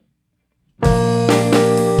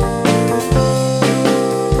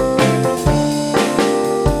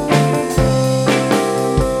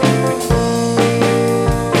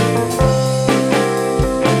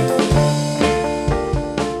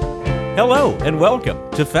and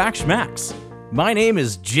welcome to Fact Schmacks. My name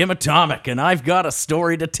is Jim Atomic, and I've got a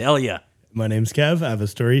story to tell you. My name's Kev. I have a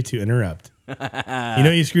story to interrupt.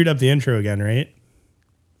 You screwed up the intro again, right?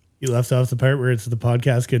 You left off the part where it's the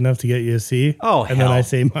podcast good enough to get you a C. Oh, and then I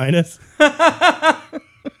say minus.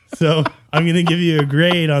 So I'm going to give you a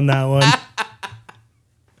grade on that one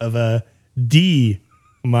of a D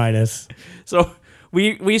minus. So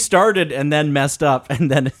we started and then messed up,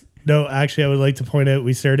 and then... No, actually, I would like to point out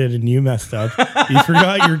we started and you messed up. You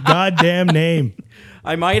forgot your goddamn name.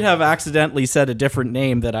 I might have accidentally said a different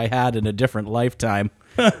name that I had in a different lifetime.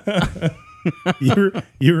 You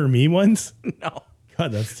were me once? No.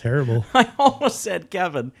 God, that's terrible. I almost said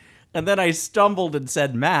Kevin, and then I stumbled and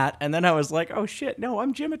said Matt, and then I was like, oh shit, no,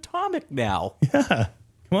 I'm Jim Atomic now. Yeah.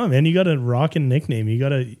 Come on, man. You got a rockin' nickname. You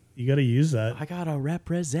gotta use that. I gotta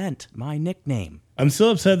represent my nickname. I'm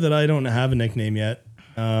still upset that I don't have a nickname yet.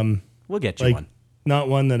 We'll get you one. Not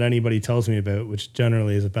one that anybody tells me about, which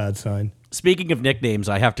generally is a bad sign. Speaking of nicknames,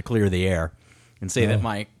 I have to clear the air and say that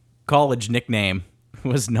my college nickname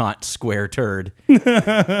was not Square Turd,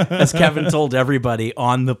 as Kevin told everybody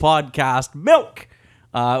on the podcast Milk,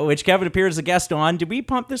 which Kevin appeared as a guest on. Did we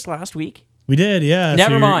pump this last week? We did, yeah.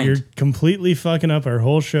 Never mind. You're completely fucking up our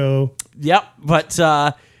whole show. Yep, but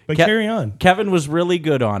carry on. Kevin was really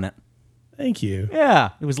good on it. Thank you.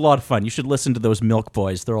 Yeah, it was a lot of fun. You should listen to those Milk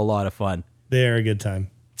Boys. They're a lot of fun. They are a good time.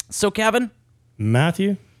 So, Kevin,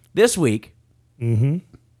 Matthew, this week, did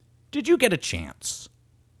you get a chance,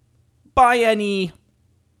 by any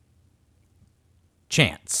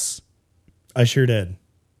chance, I sure did.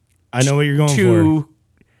 I know what you're going for.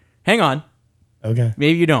 Hang on. Okay.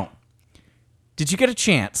 Maybe you don't. Did you get a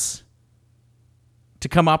chance to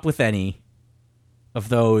come up with any of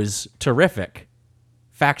those terrific,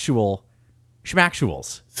 factual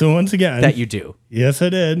schmactuals So once again, that you do? Yes, I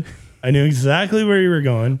did. I knew exactly where you were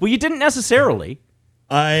going. Well, you didn't necessarily.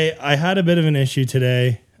 I had a bit of an issue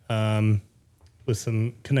today with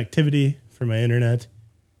some connectivity for my internet,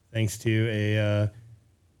 thanks to a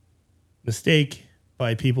mistake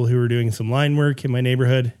by people who were doing some line work in my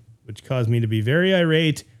neighborhood, which caused me to be very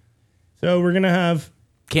irate. So we're going to have...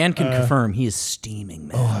 Can confirm he is steaming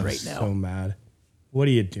mad right now. So mad. What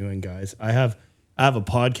are you doing, guys? I have a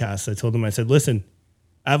podcast. I told them, I said, listen,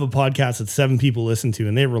 I have a podcast that 7 people listen to,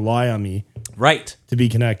 and they rely on me to be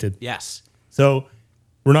connected. Yes. So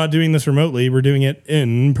we're not doing this remotely. We're doing it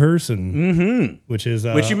in person, which is...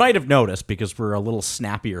 Which you might have noticed because we're a little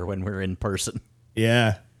snappier when we're in person.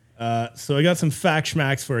 Yeah. So I got some fact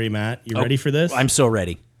schmacks for you, Matt. You ready for this? I'm so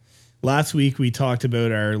ready. Last week, we talked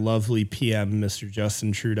about our lovely PM, Mr.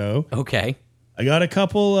 Justin Trudeau. Okay. I got a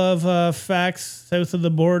couple of facts south of the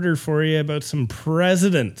border for you about some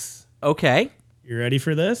presidents. Okay. You ready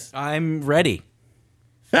for this? I'm ready.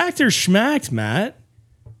 Fact or schmacked, Matt?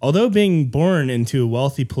 Although being born into a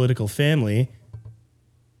wealthy political family,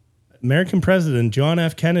 American President John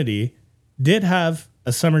F. Kennedy did have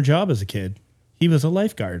a summer job as a kid. He was a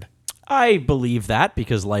lifeguard. I believe that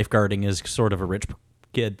because lifeguarding is sort of a rich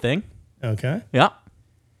kid thing. Okay. Yeah.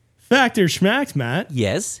 Fact or schmacked, Matt?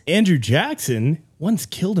 Yes. Andrew Jackson once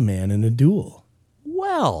killed a man in a duel.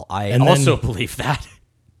 Well, I also believe that.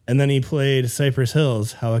 And then he played Cypress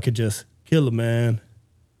Hills, How I Could Just Kill a Man.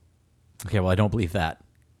 Okay, well, I don't believe that.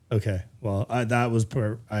 Okay, well, that was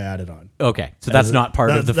part I added on. Okay, so that's not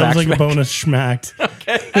part of the fact. fact. That was like a bonus schmacked.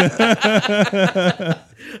 Okay.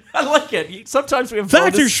 I like it. Sometimes we have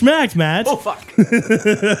Fact or bonus... schmacked, Matt? Oh, fuck.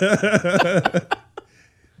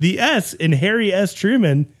 The S in Harry S.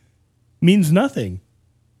 Truman means nothing.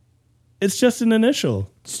 It's just an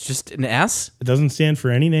initial. It's just an S? It doesn't stand for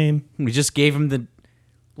any name. We just gave him the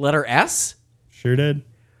letter S? Sure did.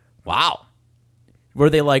 Wow. Were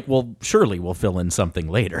they like, well, surely we'll fill in something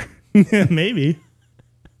later? Maybe.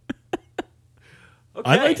 Okay.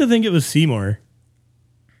 I'd like to think it was Seymour.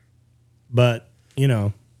 But,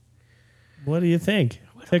 what do you think?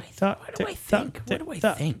 What do I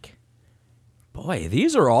think? Boy,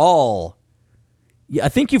 these are all... Yeah, I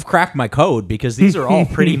think you've cracked my code because these are all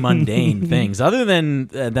pretty mundane things, other than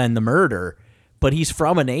the murder. But he's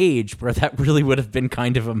from an age where that really would have been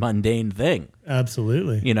kind of a mundane thing.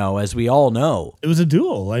 Absolutely. As we all know. It was a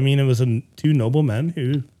duel. I mean, it was two noble men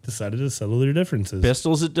who decided to settle their differences.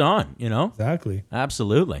 Pistols at dawn, Exactly.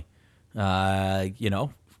 Absolutely. Hey,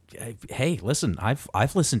 listen,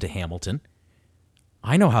 I've listened to Hamilton.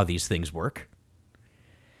 I know how these things work.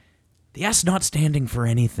 The S not standing for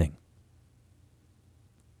anything.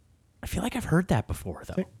 I feel like I've heard that before,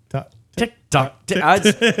 though. Tick tock. Tick tock.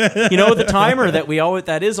 The timer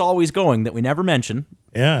that is always going that we never mention,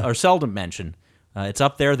 or seldom mention. It's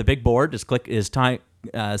up there. The big board is time.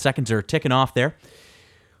 Seconds are ticking off there.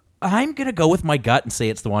 I'm going to go with my gut and say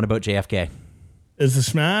it's the one about JFK. Is the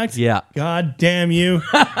Schmacked? Yeah. God damn you.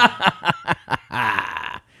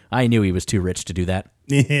 I knew he was too rich to do that.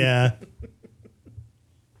 Yeah.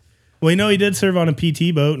 Well, he did serve on a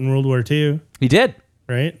PT boat in World War II, He did.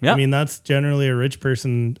 right? Yeah. I mean, that's generally a rich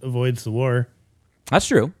person avoids the war. That's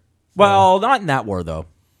true. Well, not in that war, though.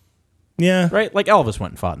 Yeah. Right? Like Elvis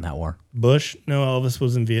went and fought in that war. Bush? No, Elvis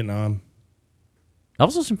was in Vietnam.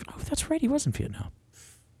 Elvis was in... Oh, that's right. He was in Vietnam.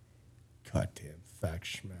 Goddamn fact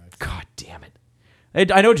Schmacked. God damn it.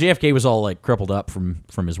 I know JFK was all like crippled up from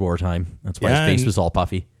his wartime. That's why Yeah, his face and- was all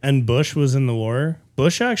puffy. And Bush was in the war.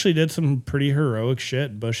 Bush actually did some pretty heroic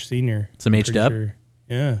shit. Bush Sr. Some Pretty H-dub? sure.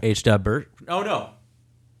 Yeah. H-Dub Burt. Oh, no.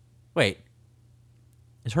 Wait.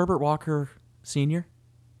 Is Herbert Walker senior?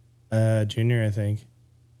 Junior, I think.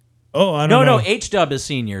 Oh, I don't know. No. H-Dub is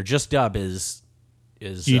senior. Just Dub is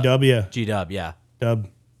GW. G-Dub, yeah. Dub.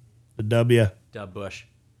 The W. Dub Bush.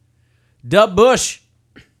 Dub Bush.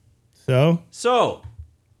 So,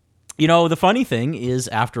 the funny thing is,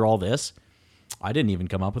 after all this, I didn't even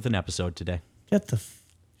come up with an episode today.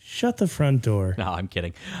 shut the front door. No, I'm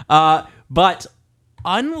kidding. But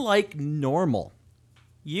unlike normal,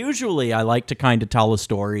 usually I like to kind of tell a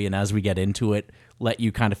story, and as we get into it, let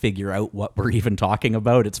you kind of figure out what we're even talking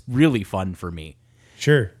about. It's really fun for me.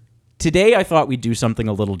 Sure. Today, I thought we'd do something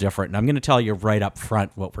a little different, and I'm going to tell you right up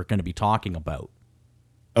front what we're going to be talking about.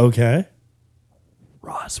 Okay.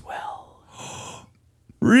 Roswell.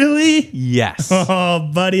 Really? Yes.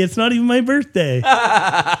 Oh, buddy, it's not even my birthday.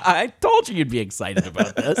 I told you you'd be excited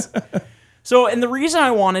about this. So, and the reason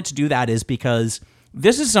I wanted to do that is because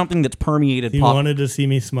this is something that's permeated You wanted to see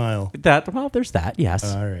me smile. Well, there's that, yes.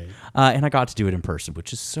 All right. And I got to do it in person,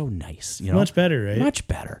 which is so nice. Much better, right? Much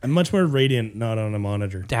better. I'm much more radiant not on a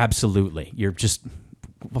monitor. Absolutely. You're just,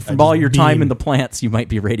 from all your time beam. in the plants, you might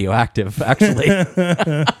be radioactive, actually.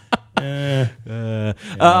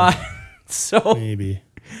 So Maybe.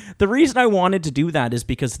 the reason I wanted to do that is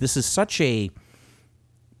because this is such a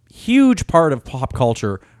huge part of pop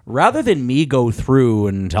culture. Rather than me go through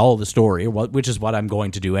and tell the story, which is what I'm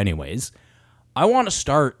going to do anyways, I want to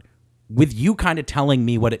start with you kind of telling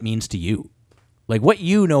me what it means to you. Like what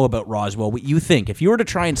you know about Roswell, what you think. If you were to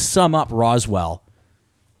try and sum up Roswell,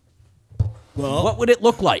 what would it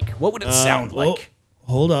look like? What would it sound like?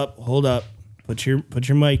 Hold up. Put your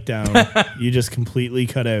mic down. You just completely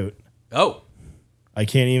cut out. Oh. I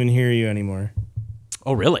can't even hear you anymore.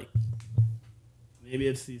 Oh, really? Maybe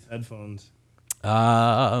it's these headphones.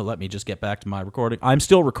 Let me just get back to my recording. I'm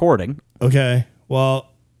still recording. Okay. Well,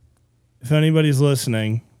 if anybody's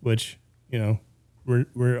listening, which,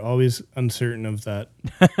 we're always uncertain of that.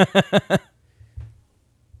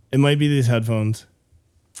 It might be these headphones.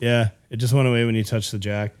 Yeah, it just went away when you touched the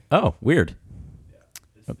jack. Oh, weird.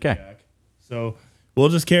 Okay. So we'll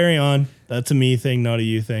just carry on. That's a me thing, not a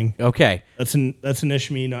you thing. Okay. That's an ish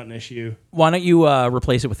me, not an issue. Why don't you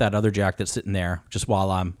replace it with that other jack that's sitting there just while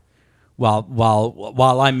I'm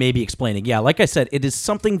maybe explaining. Yeah, like I said, it is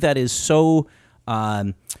something that is so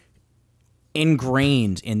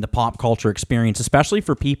ingrained in the pop culture experience, especially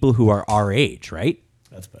for people who are our age, right?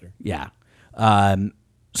 That's better. Yeah.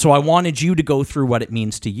 So I wanted you to go through what it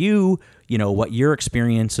means to you, what your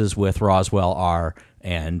experiences with Roswell are,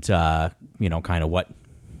 and kind of what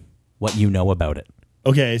you know about it.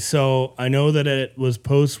 Okay, so I know that it was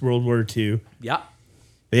post World War II. Yeah.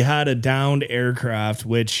 They had a downed aircraft,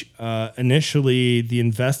 which initially the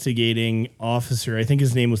investigating officer, I think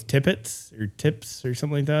his name was Tips or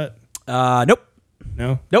something like that. Nope.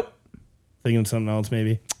 No? Nope. Thinking of something else,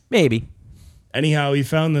 maybe. Maybe. Anyhow, he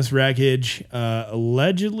found this wreckage.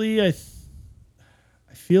 Allegedly, I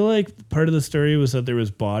feel like part of the story was that there was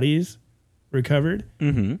bodies recovered.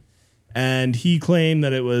 Mm-hmm. And he claimed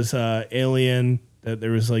that it was alien, that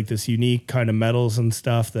there was like this unique kind of metals and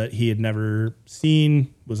stuff that he had never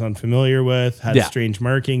seen, was unfamiliar with, had strange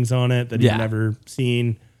markings on it that he'd never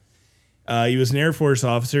seen. He was an Air Force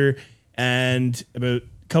officer, and about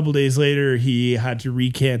a couple days later, he had to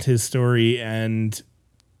recant his story and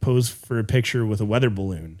pose for a picture with a weather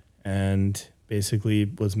balloon, and basically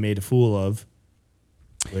was made a fool of,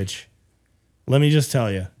 which, let me just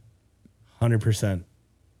tell you, 100%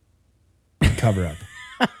 cover up.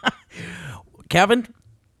 Kevin,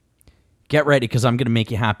 get ready because I'm going to make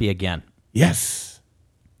you happy again. Yes.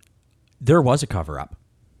 There was a cover-up.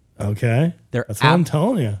 Okay. That's what I'm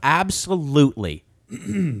telling you. Absolutely.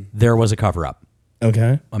 There was a cover-up.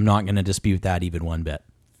 Okay. I'm not going to dispute that even one bit.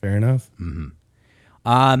 Fair enough. Mm-hmm.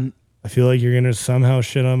 I feel like you're going to somehow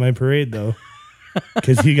shit on my parade, though.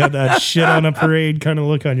 Because you got that shit on a parade kind of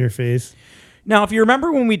look on your face. Now, if you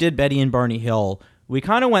remember when we did Betty and Barney Hill, we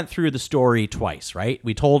kind of went through the story twice, right?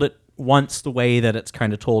 We told it once the way that it's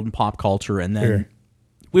kind of told in pop culture, and then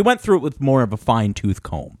we went through it with more of a fine-tooth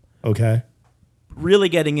comb. Okay. Really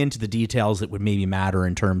getting into the details that would maybe matter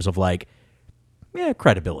in terms of like,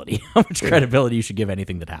 credibility. How much credibility you should give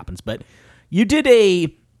anything that happens. But you did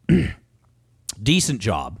a decent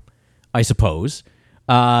job, I suppose.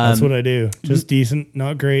 That's what I do. Just decent,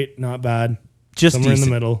 not great, not bad. Just somewhere decent.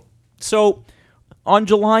 in the middle. So, on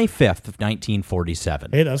July 5th of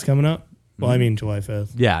 1947. Hey, that's coming up. Well, I mean July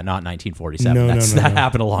 5th. Yeah, not 1947. No, that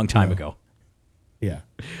happened a long time ago. Yeah.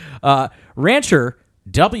 Rancher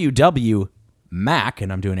W.W. Mack,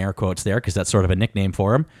 and I'm doing air quotes there because that's sort of a nickname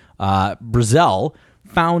for him, Brazel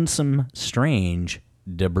found some strange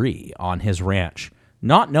debris on his ranch.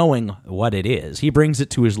 Not knowing what it is, he brings it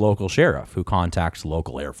to his local sheriff, who contacts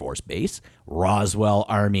local Air Force base, Roswell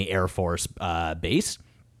Army Air Force Base,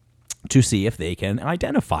 to see if they can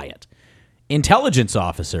identify it. Intelligence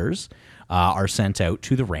officers are sent out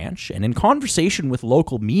to the ranch, and in conversation with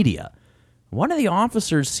local media, one of the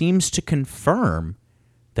officers seems to confirm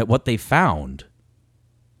that what they found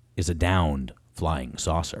is a downed flying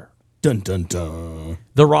saucer. Dun, dun, dun.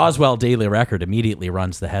 The Roswell Daily Record immediately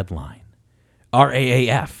runs the headline.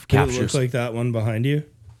 RAAF captures... Does it look like that one behind you?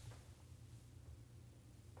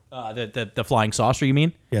 The flying saucer, you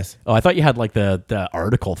mean? Yes. Oh, I thought you had like the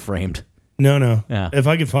article framed. No. Yeah. If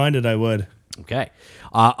I could find it, I would. Okay.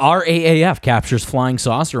 RAAF captures flying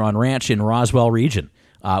saucer on ranch in Roswell region,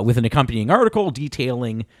 with an accompanying article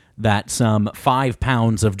detailing that some 5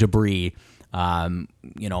 pounds of debris, kind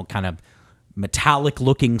of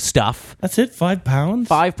metallic-looking stuff. That's it? 5 pounds?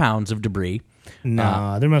 5 pounds of debris.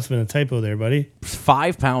 Nah, there must have been a typo there, buddy.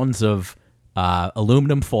 5 pounds of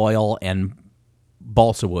aluminum foil and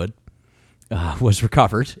balsa wood was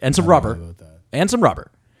recovered, and some rubber.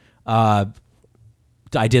 I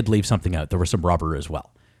did leave something out. There was some rubber as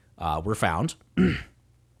well. Were found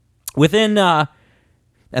within, and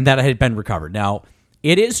that had been recovered. Now,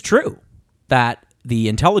 it is true that the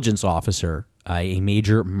intelligence officer, a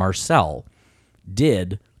Major Marcel,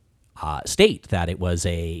 did state that it was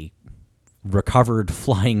a recovered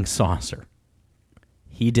flying saucer.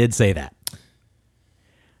 He did say that.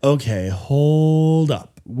 Okay, hold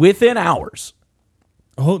up. Within hours.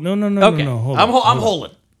 No. Okay, Hold I'm up.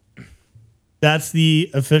 holding. That's the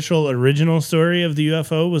official original story of the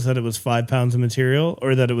UFO, was that it was 5 pounds of material,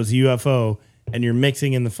 or that it was UFO and you're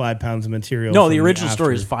mixing in the 5 pounds of material? No, the original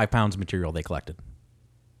story is 5 pounds of material they collected.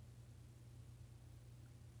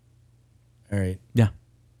 All right. Yeah.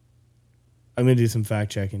 I'm going to do some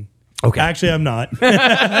fact checking. Okay. Actually, I'm not.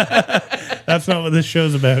 That's not what this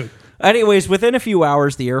show's about. Anyways, within a few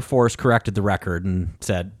hours, the Air Force corrected the record and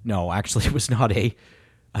said, no, actually, it was not a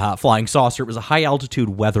flying saucer. It was a high-altitude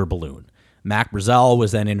weather balloon. Mac Brazel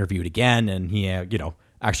was then interviewed again, and he,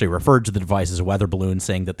 actually referred to the device as a weather balloon,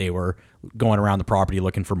 saying that they were going around the property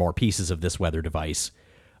looking for more pieces of this weather device.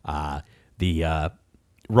 The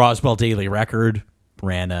Roswell Daily Record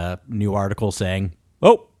ran a new article saying,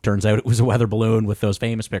 turns out it was a weather balloon with those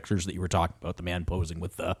famous pictures that you were talking about, the man posing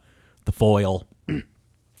with the foil.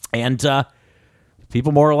 And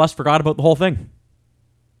people more or less forgot about the whole thing.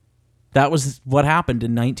 That was what happened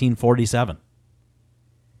in 1947.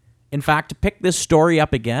 In fact, to pick this story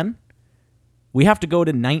up again, we have to go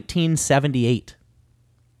to 1978.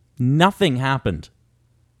 Nothing happened.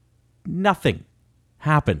 Nothing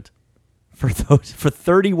happened for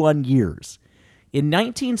 31 years. In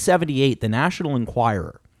 1978, the National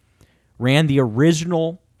Enquirer ran the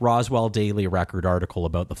original Roswell Daily Record article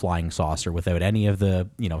about the flying saucer without any of the,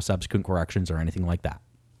 subsequent corrections or anything like that.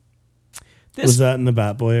 Was that in the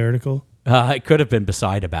Bat Boy article? It could have been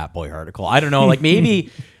beside a Bat Boy article. I don't know. Like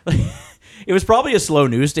maybe it was probably a slow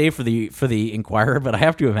news day for the Enquirer, but I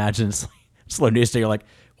have to imagine it's like slow news day. You're like,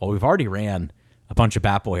 well, we've already ran a bunch of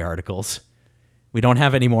Bat Boy articles. We don't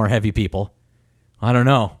have any more heavy people. I don't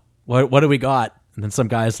know. What do we got? And then some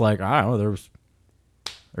guy's like, I don't know.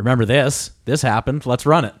 Remember this? This happened. Let's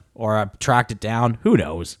run it. Or I tracked it down. Who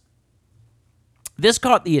knows? This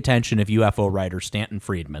caught the attention of UFO writer Stanton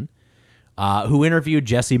Friedman, who interviewed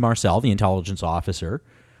Jesse Marcel, the intelligence officer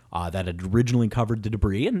that had originally covered the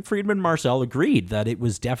debris. And Friedman and Marcel agreed that it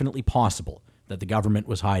was definitely possible that the government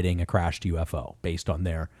was hiding a crashed UFO based on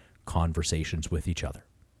their conversations with each other.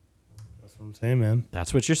 That's what I'm saying, man.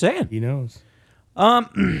 That's what you're saying. He knows.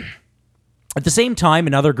 At the same time,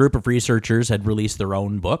 another group of researchers had released their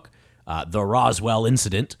own book, The Roswell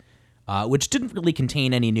Incident, which didn't really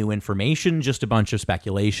contain any new information, just a bunch of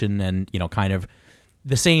speculation and, kind of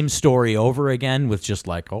the same story over again with just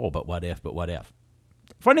like, but what if?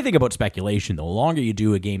 Funny thing about speculation, the longer you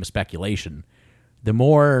do a game of speculation, the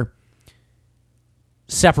more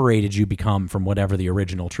separated you become from whatever the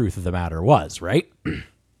original truth of the matter was, right?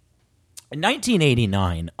 In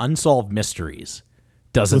 1989, Unsolved Mysteries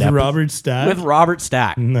does with Robert Stack. With Robert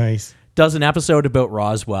Stack. Nice. Does an episode about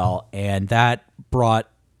Roswell, and that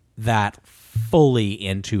brought that fully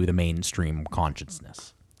into the mainstream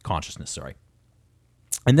consciousness, sorry.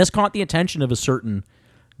 And this caught the attention of a certain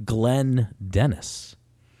Glenn Dennis,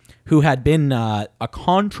 who had been a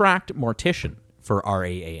contract mortician for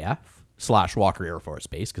RAAF/Walker Air Force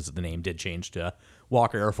Base, because the name did change to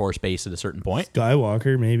Walker Air Force Base at a certain point.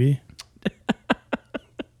 Skywalker, maybe.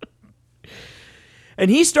 And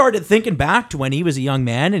he started thinking back to when he was a young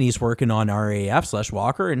man and he's working on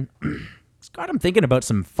RAAF/Walker, and it's got him thinking about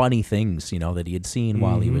some funny things, that he had seen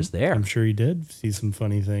while he was there. I'm sure he did see some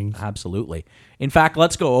funny things. Absolutely. In fact,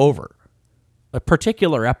 let's go over a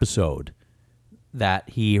particular episode that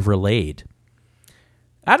he relayed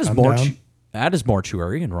at his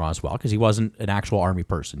mortuary in Roswell, because he wasn't an actual Army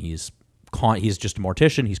person. He's just a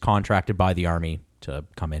mortician. He's contracted by the Army to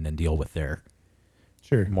come in and deal with their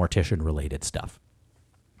mortician-related stuff.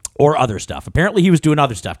 Or other stuff. Apparently he was doing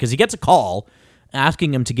other stuff, because he gets a call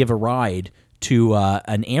asking him to give a ride to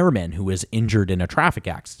an airman who was injured in a traffic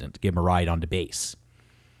accident, to give him a ride onto base.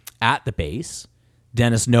 At the base,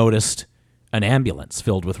 Dennis noticed an ambulance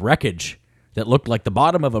filled with wreckage that looked like the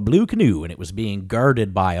bottom of a blue canoe, and it was being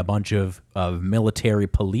guarded by a bunch of military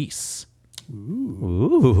police.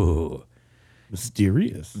 Ooh.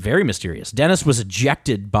 Mysterious. Very mysterious. Dennis was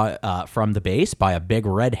ejected from the base by a big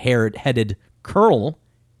red-headed colonel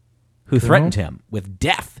who threatened him with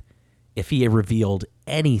death if he revealed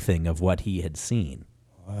anything of what he had seen.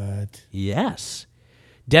 What? Yes.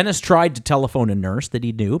 Dennis tried to telephone a nurse that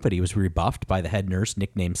he knew, but he was rebuffed by the head nurse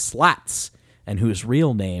nicknamed Slats, and whose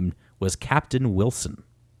real name was Captain Wilson.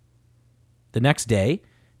 The next day,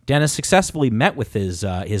 Dennis successfully met with his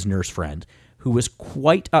nurse friend, who was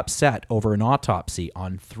quite upset over an autopsy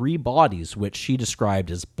on 3 bodies, which she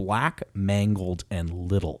described as black, mangled,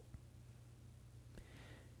 and little.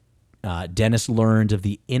 Dennis learned of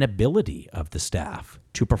the inability of the staff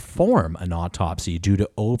to perform an autopsy due to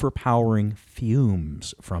overpowering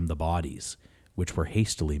fumes from the bodies, which were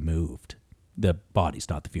hastily moved. The bodies,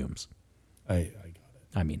 not the fumes. I got it.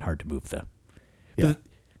 I mean, hard to move the... Yeah.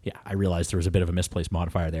 Yeah, I realized there was a bit of a misplaced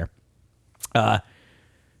modifier there.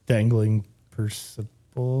 Dangling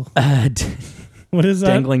participle. What is that?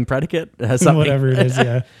 Dangling predicate? Something. Whatever it is,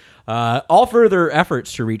 yeah. All further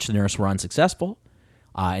efforts to reach the nurse were unsuccessful,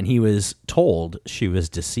 and he was told she was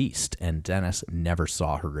deceased, and Dennis never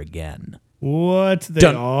saw her again. What? They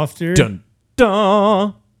offed her? Dun,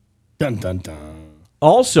 dun. Dun, dun, dun.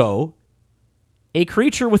 Also, a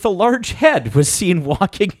creature with a large head was seen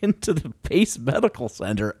walking into the base medical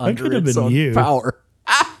center under its own power.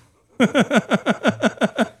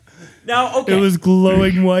 Now, okay. It was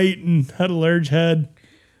glowing white and had a large head.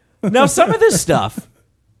 Now, some of this stuff,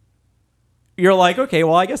 you're like, okay,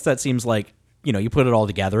 well, I guess that seems like, you put it all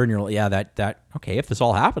together and you're like, yeah, that okay, if this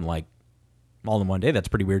all happened like all in one day, that's a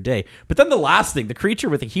pretty weird day. But then the last thing, the creature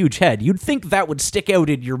with a huge head, you'd think that would stick out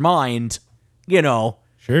in your mind,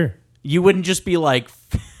 Sure. You wouldn't just be like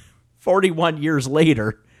 41 years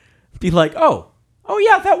later, be like, oh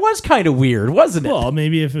yeah, that was kind of weird, wasn't it? Well,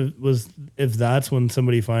 maybe if that's when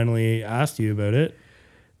somebody finally asked you about it.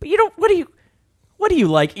 But what do you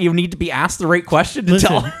like? You need to be asked the right question to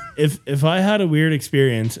tell. If I had a weird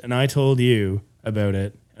experience and I told you about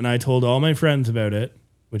it and I told all my friends about it,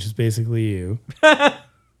 which is basically you,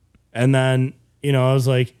 and then, I was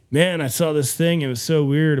like, man, I saw this thing. It was so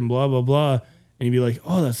weird and blah, blah, blah. And you'd be like,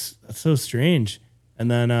 oh, that's so strange. And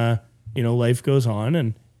then, life goes on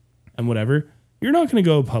and whatever. You're not going to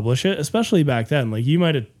go publish it, especially back then. Like you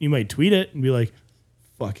might tweet it and be like,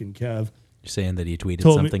 fucking Kev. You're saying that he tweeted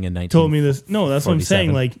something in 1947. Told me this. No, that's what I'm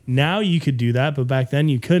saying. Like now you could do that, but back then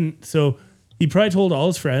you couldn't. So he probably told all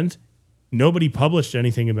his friends. Nobody published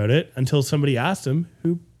anything about it until somebody asked him,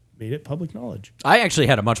 who made it public knowledge. I actually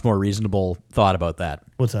had a much more reasonable thought about that.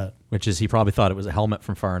 What's that? Which is he probably thought it was a helmet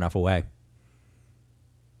from far enough away.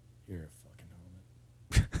 You're a fucking helmet.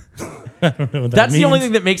 I don't know what that's means. The only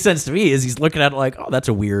thing that makes sense to me is he's looking at it like, oh, that's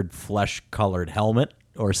a weird flesh-colored helmet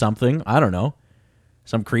or something. I don't know.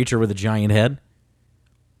 Some creature with a giant head.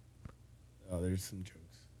 Oh, there's some jokes.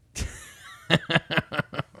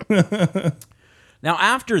 Now,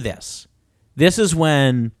 after this is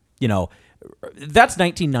when, that's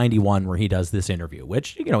 1991 where he does this interview,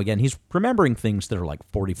 which, again, he's remembering things that are like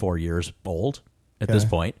 44 years old at this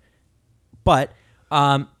point. But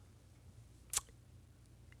in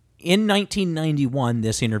 1991,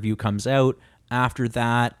 this interview comes out. After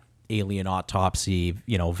that, alien autopsy,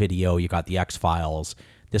 video, you got the X-Files.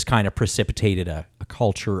 This kind of precipitated a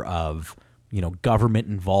culture of, government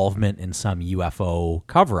involvement in some UFO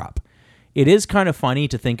cover-up. It is kind of funny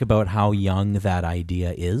to think about how young that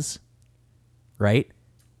idea is, right?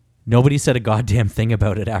 Nobody said a goddamn thing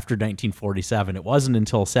about it after 1947. It wasn't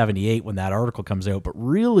until 78 when that article comes out, but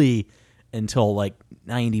really until like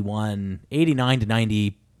 89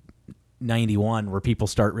 to 91 where people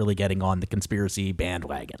start really getting on the conspiracy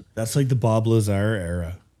bandwagon. That's like the Bob Lazar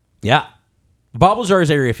era. Yeah. Bob Lazar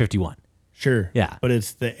is Area 51. Sure. Yeah. But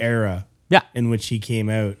it's the era in which he came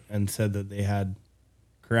out and said that they had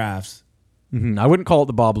crafts. Mm-hmm. I wouldn't call it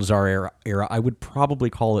the Bob Lazar era. I would probably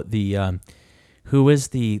call it the... who is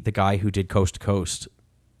the guy who did Coast to Coast?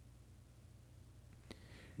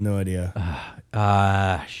 No idea.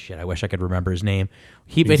 Shit, I wish I could remember his name.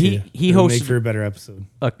 He It'll hosted... make for a better episode.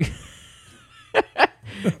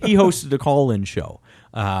 He hosted a call-in show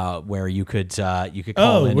where you could call in.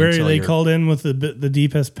 Oh, where they called in with the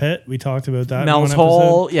deepest pit? We talked about that. Mel's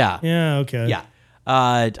Hole. Yeah. Yeah. Okay.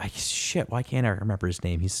 Yeah. Shit. Why can't I remember his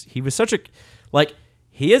name? He was such a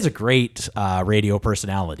he is a great radio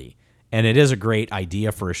personality, and it is a great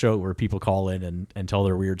idea for a show where people call in and tell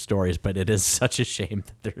their weird stories. But it is such a shame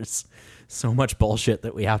that there's so much bullshit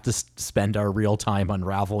that we have to spend our real time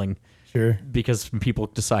unraveling. Sure. Because people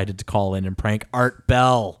decided to call in and prank. Art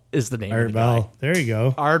Bell is the name of the guy. Art Bell. There you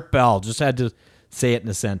go. Art Bell. Just had to say it in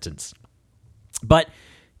a sentence. But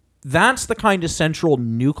that's the kind of central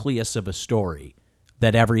nucleus of a story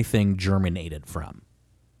that everything germinated from.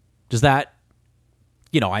 Does that,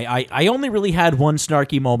 I only really had one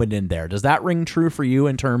snarky moment in there. Does that ring true for you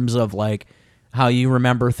in terms of like how you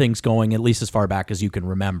remember things going, at least as far back as you can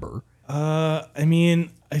remember? I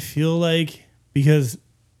mean, I feel like because...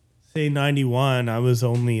 say 91, I was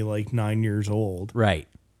only like 9 years old. Right.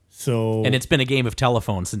 So, and it's been a game of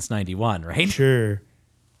telephone since 91, right? Sure.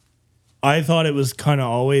 I thought it was kind of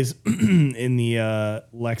always in the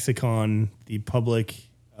lexicon, the public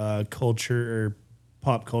culture or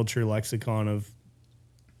pop culture lexicon of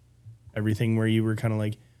everything where you were kind of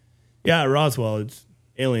like, yeah, Roswell, it's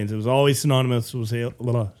aliens. It was always synonymous with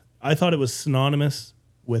I thought it was synonymous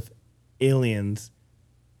with aliens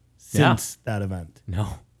since that event. No.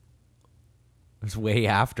 It was way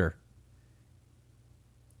after.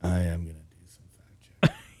 I am going to do some fact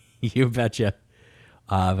check. You betcha.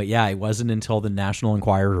 But yeah, it wasn't until the National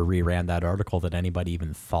Enquirer reran that article that anybody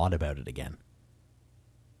even thought about it again.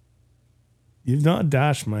 You've not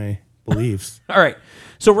dashed my beliefs. All right.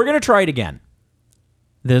 So we're going to try it again.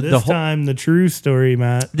 This time, the true story,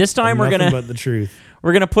 Matt. This time we're going to... but the truth.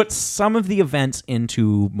 We're going to put some of the events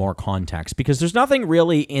into more context because there's nothing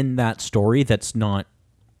really in that story that's not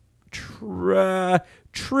true.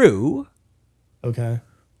 Okay.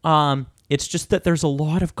 It's just that there's a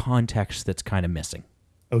lot of context that's kind of missing.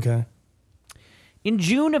 Okay. In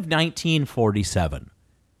June of 1947,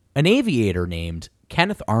 an aviator named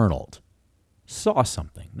Kenneth Arnold saw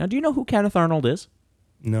something. Now, do you know who Kenneth Arnold is?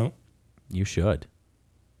 No. You should.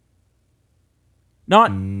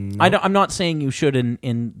 I'm not saying you should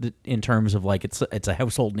in terms of like it's a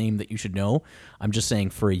household name that you should know. I'm just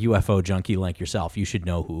saying for a UFO junkie like yourself, you should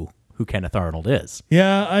know who Kenneth Arnold is.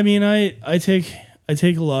 Yeah, I mean, I take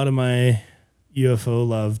a lot of my UFO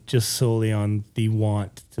love just solely on the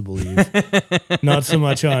want to believe, not so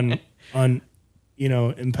much on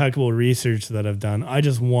impeccable research that I've done. I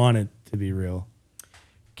just want it to be real.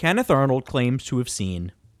 Kenneth Arnold claims to have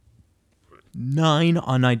seen 9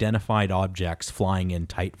 unidentified objects flying in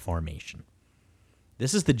tight formation.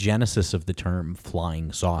 This is the genesis of the term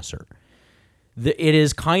flying saucer. It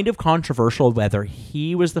is kind of controversial whether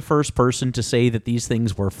he was the first person to say that these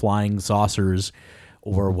things were flying saucers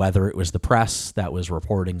or whether it was the press that was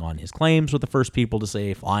reporting on his claims were the first people to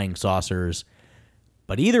say flying saucers.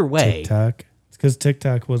 But either way... Tic-tac. It's because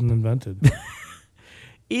Tic-tac wasn't invented.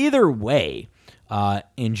 Either way,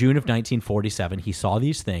 in June of 1947, he saw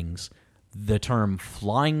these things. The term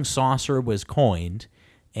flying saucer was coined,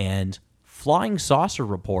 and flying saucer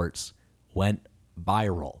reports went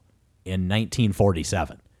viral in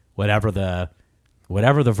 1947, whatever the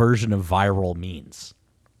version of viral means.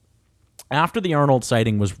 After the Arnold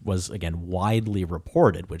sighting was again widely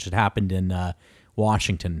reported, which had happened in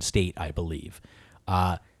Washington State, I believe,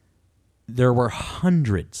 there were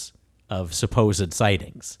hundreds of supposed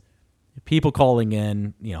sightings. People calling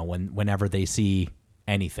in, whenever they see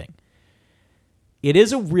anything. It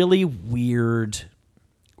is a really weird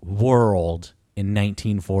world in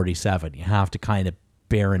 1947. You have to kind of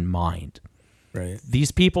bear in mind. Right.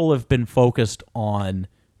 These people have been focused on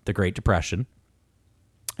the Great Depression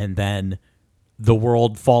and then the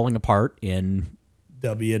world falling apart in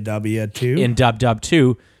WW2. In Dub-Dub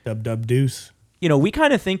 2. Dub-Dub Deuce. We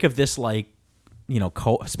kind of think of this like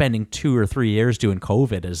spending 2 or 3 years doing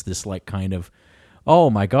COVID as this like kind of, oh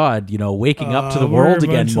my God, waking up to the world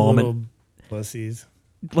again moment. Pussies.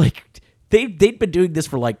 Like they'd been doing this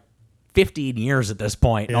for like 15 years at this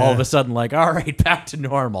point. And all of a sudden, like, all right, back to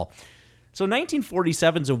normal. So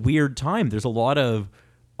 1947 is a weird time. There's a lot of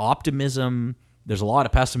optimism. There's a lot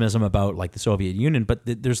of pessimism about like the Soviet Union, but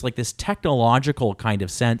there's like this technological kind of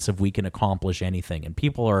sense of we can accomplish anything, and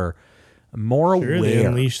people are more aware. They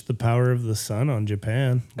unleashed the power of the sun on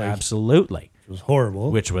Japan. Absolutely. It was horrible.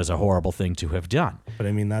 Which was a horrible thing to have done. But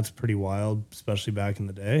I mean, that's pretty wild, especially back in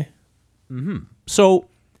the day. Mm-hmm. So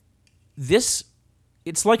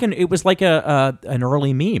it was like an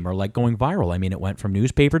early meme or like going viral. I mean, it went from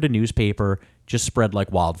newspaper to newspaper, just spread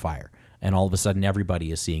like wildfire. And all of a sudden,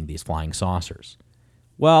 everybody is seeing these flying saucers.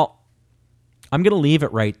 Well, I'm going to leave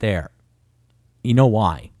it right there. You know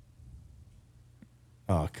why?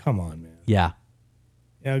 Oh, come on, man. Yeah.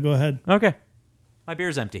 Yeah, go ahead. Okay. My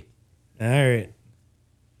beer's empty. All right.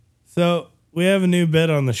 So we have a new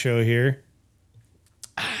bit on the show here.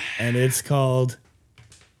 And it's called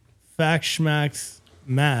Fact Schmacks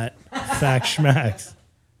Matt Fact Schmacks.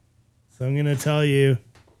 So I'm going to tell you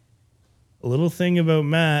a little thing about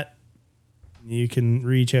Matt. You can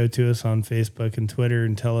reach out to us on Facebook and Twitter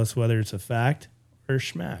and tell us whether it's a fact or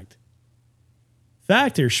schmacked.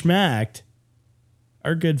 Fact or schmacked,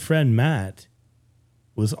 our good friend Matt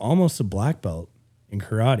was almost a black belt in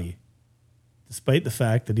karate, despite the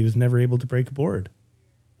fact that he was never able to break a board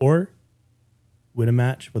or win a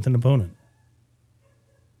match with an opponent.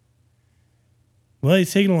 Well,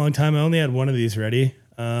 he's taking a long time. I only had one of these ready.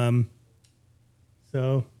 So,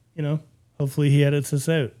 hopefully he edits this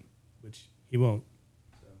out, which he won't.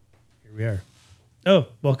 So here we are. Oh,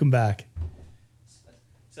 welcome back.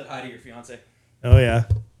 Said hi to your fiance. Oh, yeah.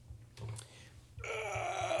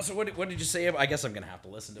 So what did you say? I guess I'm going to have to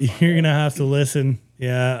listen to it. You're going to have to listen.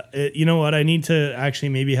 Yeah. You know what? I need to actually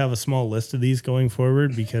maybe have a small list of these going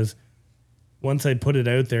forward, because once I put it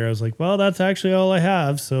out there, I was like, well, that's actually all I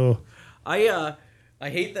have. So I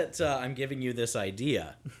hate that I'm giving you this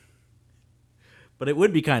idea, but it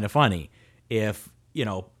would be kind of funny if,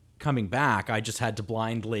 coming back, I just had to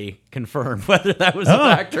blindly confirm whether that was a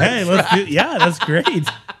fact or hey, that's great.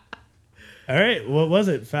 All right, what was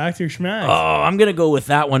it? Fact or schmack? Oh, I'm going to go with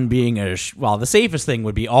that one being the safest thing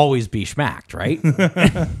would be always be schmacked, right?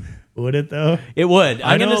 Would it, though? It would.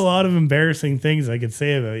 I know a lot of embarrassing things I could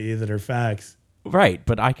say about you that are facts. Right,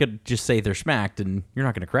 but I could just say they're schmacked, and you're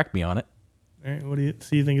not going to correct me on it. All right,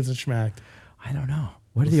 so you think it's a schmacked? I don't know.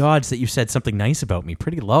 What are the odds that you said something nice about me?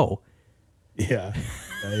 Pretty low. Yeah,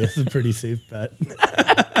 it's a pretty safe bet.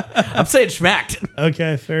 I'm saying schmacked.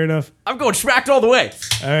 Okay, fair enough. I'm going schmacked all the way.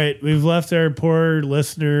 All right, we've left our poor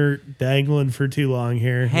listener dangling for too long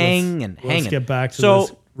here. Let's get back to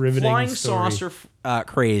this riveting flying story. saucer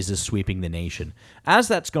craze is sweeping the nation. As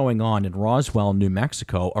that's going on in Roswell, New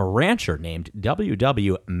Mexico, a rancher named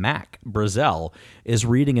W.W. Mac Brazel is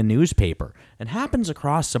reading a newspaper and happens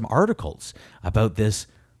across some articles about these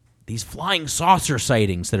flying saucer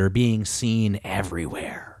sightings that are being seen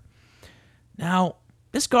everywhere. Now,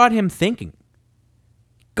 this got him thinking.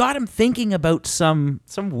 About some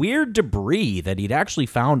weird debris that he'd actually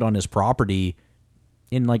found on his property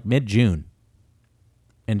in like mid-June,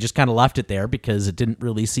 and just kind of left it there because it didn't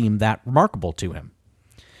really seem that remarkable to him.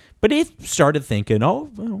 But he started thinking,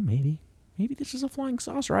 maybe this is a flying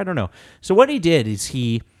saucer. I don't know. So what he did is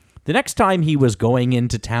the next time he was going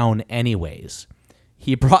into town anyways,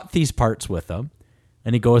 he brought these parts with him,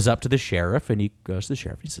 and he goes up to the sheriff, and he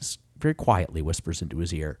says, very quietly whispers into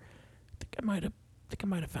his ear, I think I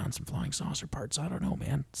might have found some flying saucer parts. I don't know,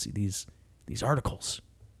 man. See these articles.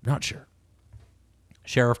 Not sure.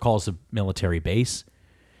 Sheriff calls the military base,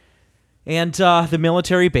 and the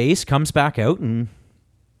military base comes back out and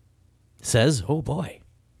says, oh boy,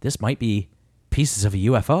 this might be pieces of a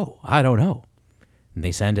UFO. I don't know. And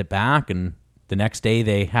they send it back, and the next day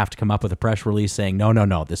they have to come up with a press release saying,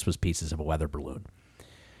 no, this was pieces of a weather balloon.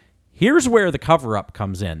 Here's where the cover-up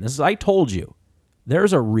comes in. I told you,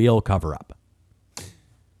 there's a real cover-up.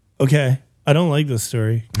 Okay, I don't like this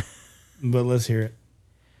story, but let's hear it.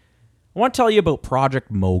 I want to tell you about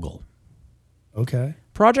Project Mogul. Okay.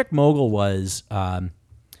 Project Mogul was a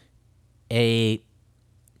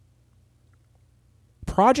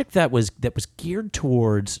project that was geared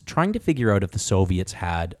towards trying to figure out if the Soviets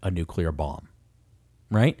had a nuclear bomb,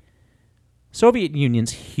 right? Soviet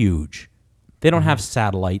Union's huge. They don't have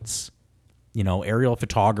satellites. Aerial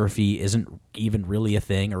photography isn't even really a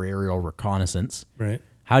thing, or aerial reconnaissance. Right.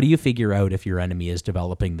 How do you figure out if your enemy is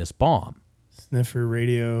developing this bomb? Sniffer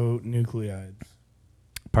radionuclides.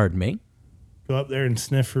 Pardon me? go up there and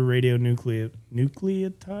sniff for nucleides.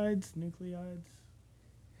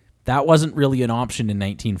 That wasn't really an option in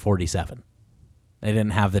 1947. They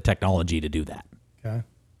didn't have the technology to do that. Okay.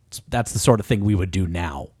 That's the sort of thing we would do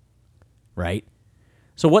now, right?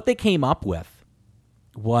 So what they came up with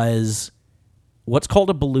was what's called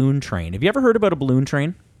a balloon train. Have you ever heard about a balloon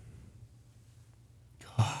train?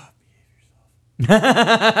 God, behave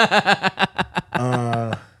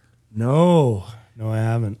yourself. No, I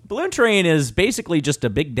haven't. Balloon train is basically just a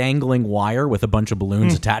big dangling wire with a bunch of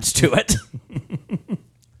balloons attached to it.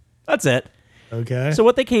 That's it. Okay. So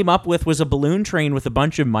what they came up with was a balloon train with a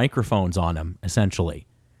bunch of microphones on them, essentially,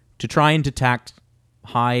 to try and detect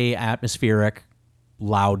high atmospheric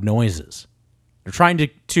loud noises. They're trying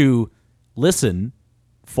to listen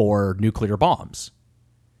for nuclear bombs.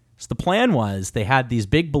 So the plan was they had these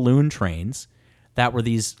big balloon trains that were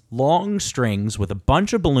these long strings with a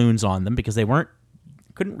bunch of balloons on them because they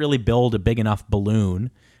couldn't really build a big enough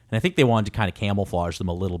balloon. And I think they wanted to kind of camouflage them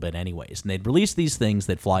a little bit anyways. And they'd release these things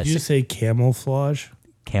that fly... Did you say camouflage?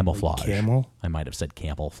 Camouflage. Like camel? I might have said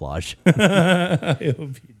camouflage. I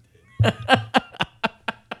hope you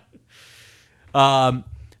did.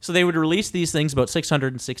 So they would release these things about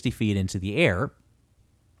 660 feet into the air,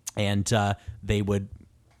 and they would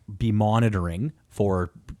be monitoring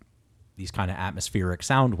for these kind of atmospheric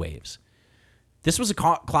sound waves. This was a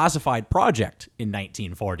classified project in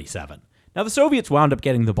 1947. Now, the Soviets wound up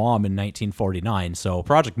getting the bomb in 1949, so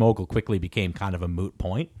Project Mogul quickly became kind of a moot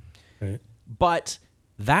point. Right. But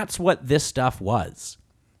that's what this stuff was.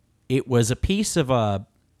 It was a piece of a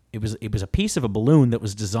piece of a balloon that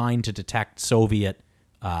was designed to detect Soviet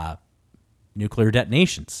nuclear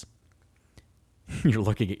detonations. You're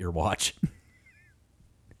looking at your watch.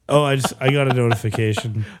 Oh, I got a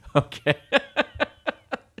notification. Okay.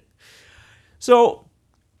 So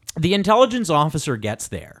the intelligence officer gets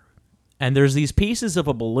there. And there's these pieces of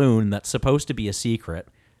a balloon that's supposed to be a secret,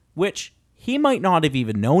 which he might not have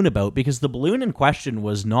even known about because the balloon in question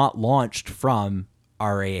was not launched from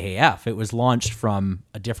RAAF. It was launched from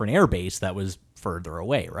a different air base that was further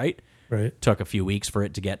away, right? Right. Took a few weeks for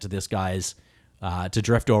it to get to this guy's, to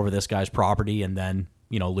drift over this guy's property and then,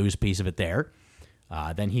 lose a piece of it there.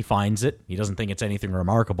 Then he finds it. He doesn't think it's anything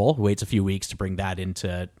remarkable. He waits a few weeks to bring that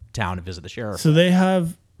into town and visit the sheriff. So they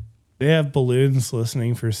have balloons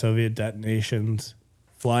listening for Soviet detonations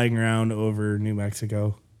flying around over New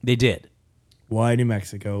Mexico. They did. Why New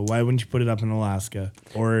Mexico? Why wouldn't you put it up in Alaska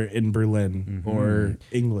or in Berlin or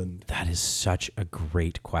England? That is such a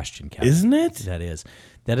great question, Kevin. Isn't it? That is.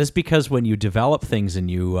 That is because when you develop things and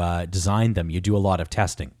you design them, you do a lot of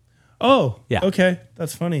testing. Oh, yeah. Okay.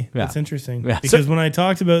 That's funny. Yeah. That's interesting. Yeah. Because when I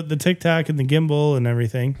talked about the Tic Tac and the gimbal and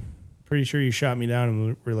everything, pretty sure you shot me down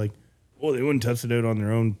and we're like, oh, they wouldn't test it out on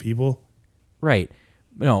their own people. Right.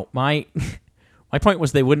 No, my point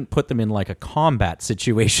was they wouldn't put them in like a combat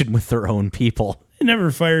situation with their own people. They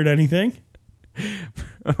never fired anything.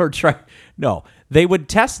 No, they would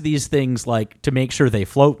test these things like to make sure they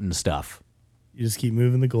float and stuff. You just keep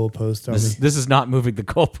moving the goalpost on me. This is not moving the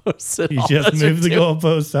goalposts at all. You just moved the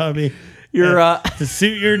goalpost on me. You're to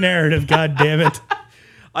suit your narrative. God damn it.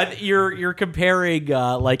 You're comparing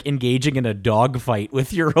like engaging in a dogfight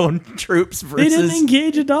with your own troops versus... They didn't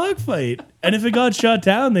engage a dogfight. And if it got shot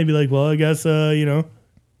down, they'd be like, well, I guess,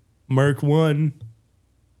 Mark 1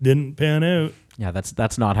 didn't pan out. Yeah,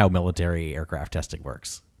 that's not how military aircraft testing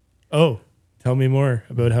works. Oh, tell me more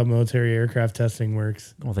about how military aircraft testing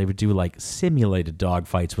works. Well, they would do like simulated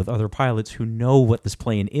dogfights with other pilots who know what this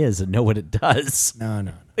plane is and know what it does.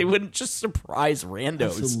 No. They wouldn't just surprise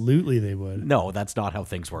randos. Absolutely they would. No, that's not how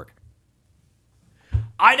things work.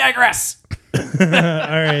 I digress. All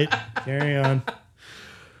right, carry on.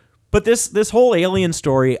 But this whole alien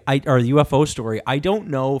story, or the UFO story, I don't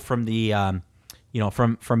know from the,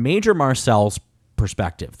 from Major Marcel's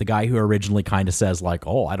perspective, the guy who originally kind of says like,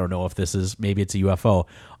 oh, I don't know if maybe it's a UFO.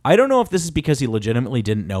 I don't know if this is because he legitimately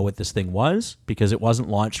didn't know what this thing was because it wasn't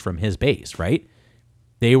launched from his base, right?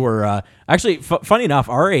 They were actually funny enough.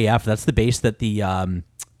 RAF, that's the base that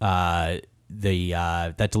that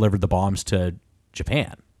delivered the bombs to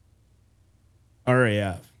Japan.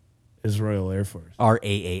 RAF is Royal Air Force.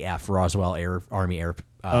 RAAF, Roswell Army Air.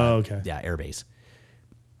 Okay. Yeah, Air Base.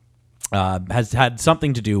 Has had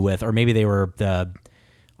something to do with, or maybe they were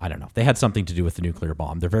I don't know. They had something to do with the nuclear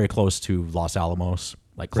bomb. They're very close to Los Alamos,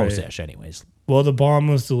 like close-ish, anyways. Well, the bomb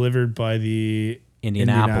was delivered by the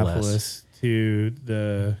Indianapolis to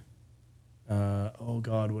the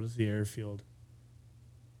what is the airfield?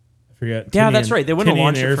 I forget. Yeah, that's right. They wouldn't Tinian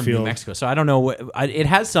launch it from Airfield. New Mexico, so I don't know. It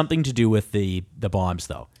has something to do with the bombs,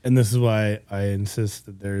 though. And this is why I insist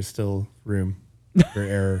that there is still room for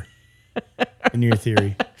error. in your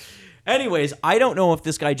theory. Anyways, I don't know if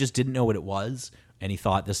this guy just didn't know what it was and he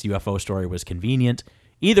thought this UFO story was convenient.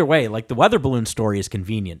 Either way, like the weather balloon story is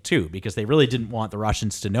convenient too, because they really didn't want the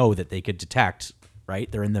Russians to know that they could detect,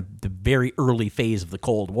 right? They're in the very early phase of the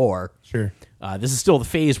Cold War. Sure. This is still the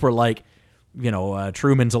phase where, like,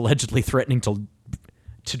 Truman's allegedly threatening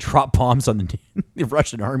to drop bombs on the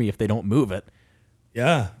Russian army if they don't move it.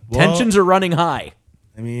 Yeah. Well, tensions are running high.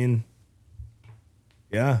 I mean,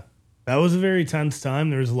 yeah. That was a very tense time.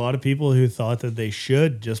 There was a lot of people who thought that they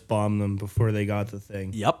should just bomb them before they got the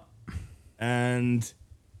thing. Yep. And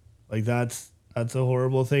like that's a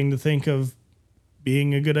horrible thing to think of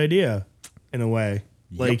being a good idea in a way.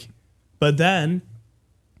 Yep. Like, but then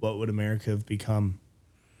what would America have become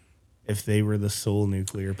if they were the sole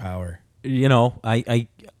nuclear power? I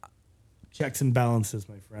checks and balances,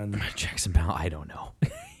 my friend. Checks and balances. I don't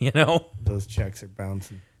know. Those checks are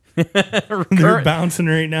bouncing. They're bouncing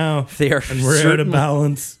right now. They are, and we're out of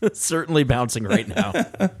balance. Certainly bouncing right now.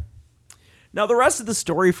 Now, the rest of the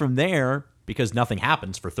story from there, because nothing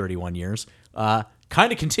happens for 31 years,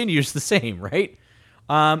 kind of continues the same, right?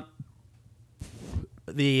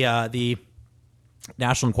 The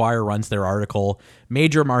National Enquirer runs their article.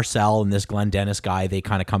 Major Marcel and this Glenn Dennis guy, they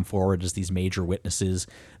kind of come forward as these major witnesses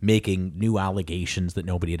making new allegations that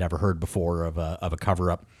nobody had ever heard before of a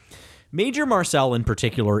cover-up. Major Marcel in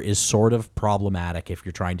particular is sort of problematic if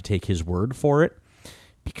you're trying to take his word for it,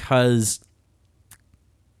 because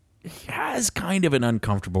he has kind of an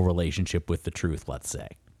uncomfortable relationship with the truth, let's say.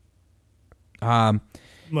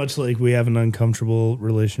 Much like we have an uncomfortable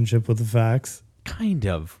relationship with the facts. Kind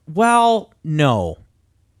of. Well, no,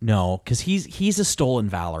 because he's a stolen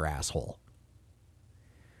valor asshole.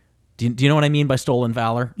 Do you know what I mean by stolen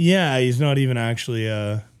valor? Yeah, he's not even actually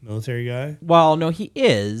a military guy. Well, no, he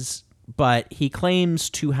is, but he claims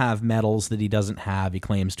to have medals that he doesn't have. He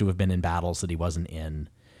claims to have been in battles that he wasn't in.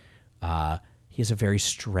 He has a very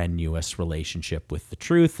strenuous relationship with the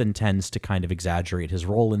truth and tends to kind of exaggerate his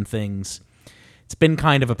role in things. It's been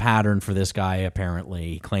kind of a pattern for this guy,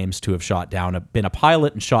 apparently. He claims to have been a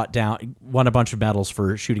pilot and won a bunch of medals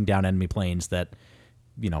for shooting down enemy planes that,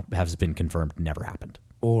 has been confirmed never happened.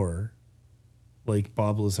 Or, like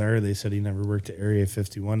Bob Lazar, they said he never worked at Area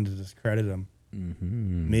 51 to discredit him.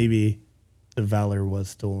 Mm-hmm. Maybe the valor was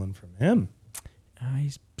stolen from him.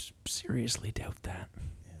 I seriously doubt that.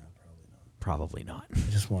 Probably not. I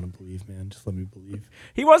just want to believe, man. Just let me believe.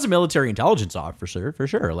 He was a military intelligence officer for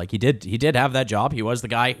sure. Like he did have that job. He was the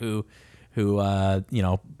guy who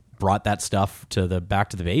brought that stuff back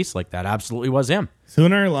to the base. Like that absolutely was him. So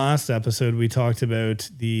in our last episode, we talked about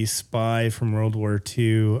the spy from World War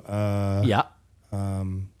II. Yeah.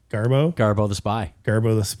 Garbo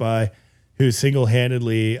the spy, who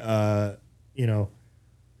single-handedly,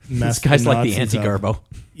 this guy's like the anti-Garbo.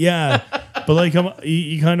 Yeah. But like,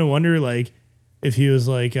 you kind of wonder, like, if he was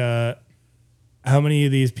like, how many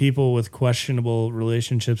of these people with questionable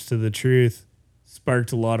relationships to the truth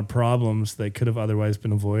sparked a lot of problems that could have otherwise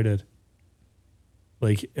been avoided,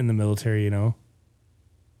 like in the military, I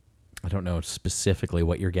don't know specifically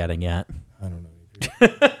what you're getting at. I don't know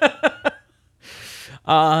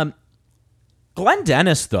either. Glenn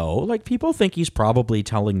Dennis, though, like people think he's probably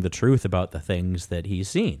telling the truth about the things that he's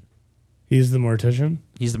seen. He's the mortician?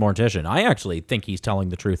 He's the mortician. I actually think he's telling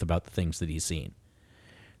the truth about the things that he's seen.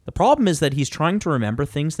 The problem is that he's trying to remember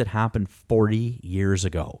things that happened 40 years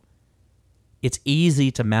ago. It's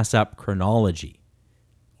easy to mess up chronology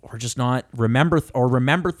or just not remember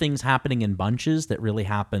things happening in bunches that really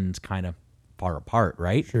happened kind of far apart,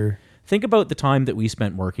 right? Sure. Think about the time that we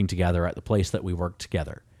spent working together at the place that we worked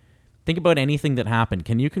together. Think about anything that happened.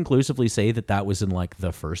 Can you conclusively say that was in like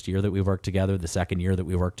the first year that we worked together, the second year that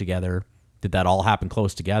we worked together? Did that all happen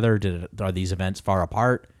close together? Are these events far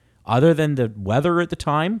apart? Other than the weather at the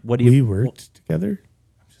time, we worked together?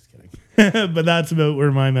 I'm just kidding. But that's about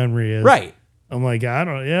where my memory is. Right. I'm like,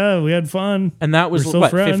 we had fun. And that was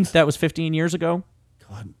that was 15 years ago?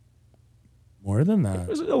 God, more than that. It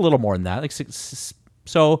was a little more than that. Like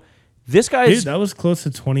so this guy's... Dude, that was close to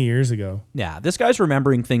 20 years ago. Yeah, this guy's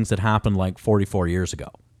remembering things that happened like 44 years ago.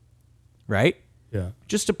 Right? Yeah.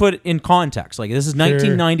 Just to put it in context, like this is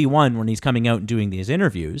 1991 when he's coming out and doing these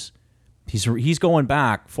interviews. He's going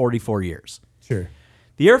back 44 years. Sure.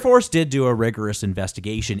 The Air Force did do a rigorous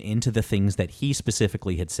investigation into the things that he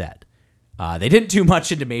specifically had said. They didn't do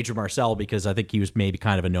much into Major Marcel because I think he was maybe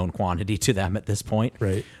kind of a known quantity to them at this point.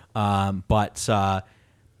 Right. But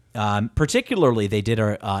particularly, they did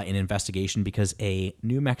an investigation because a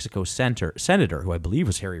New Mexico senator, who I believe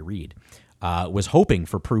was Harry Reid, was hoping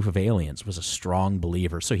for proof of aliens, was a strong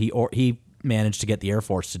believer. So he managed to get the Air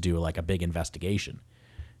Force to do like a big investigation.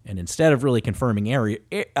 And instead of really confirming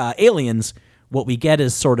aliens, what we get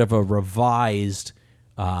is sort of a revised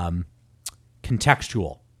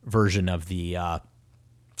contextual version of the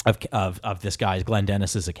of this guy's, Glenn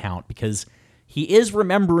Dennis's, account, because he is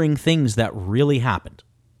remembering things that really happened.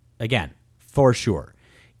 Again, for sure.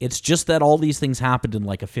 It's just that all these things happened in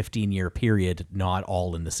like a 15-year period, not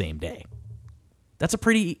all in the same day. That's a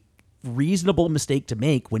pretty reasonable mistake to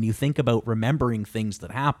make when you think about remembering things that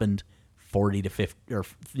happened 40 to 50 or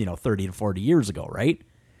 30 to 40 years ago, right?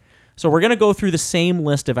 So we're going to go through the same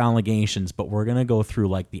list of allegations, but we're going to go through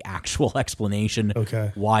like the actual explanation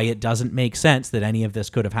why it doesn't make sense that any of this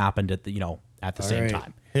could have happened at the same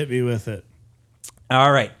time. Hit me with it.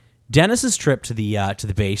 All right. Dennis's trip to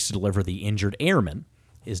the base to deliver the injured airman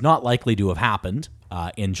is not likely to have happened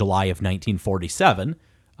in July of 1947,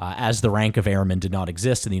 as the rank of airman did not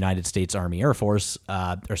exist in the United States Army Air Force,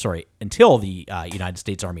 until the United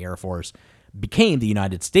States Army Air Force became the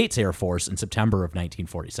United States Air Force in September of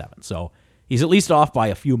 1947. So he's at least off by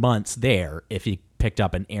a few months there if he picked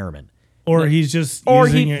up an airman. Or he's just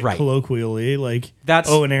using it colloquially, like,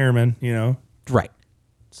 an airman, Right.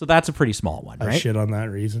 So that's a pretty small one, right? I shit on that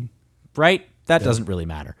reason. Right? That doesn't really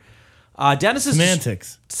matter. Dennis's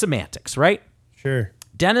semantics, right? Sure.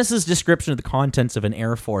 Dennis's description of the contents of an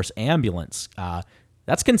Air Force ambulance,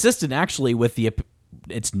 that's consistent actually with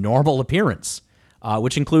its normal appearance,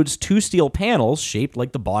 which includes 2 steel panels shaped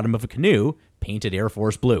like the bottom of a canoe, painted Air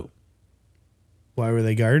Force blue. Why were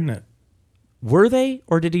they guarding it? Were they?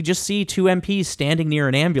 Or did he just see 2 MPs standing near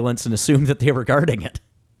an ambulance and assume that they were guarding it?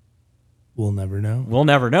 We'll never know. We'll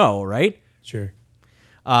never know, right? Sure.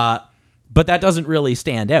 But that doesn't really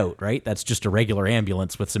stand out, right? That's just a regular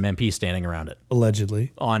ambulance with some MPs standing around it.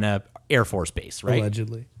 Allegedly. On a Air Force base, right?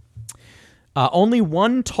 Allegedly. Only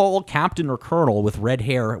one tall captain or colonel with red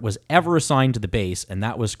hair was ever assigned to the base, and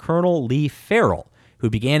that was Colonel Lee Farrell, who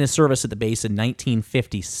began his service at the base in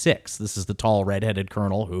 1956. This is the tall, red-headed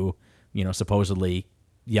colonel who, supposedly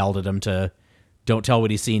yelled at him to don't tell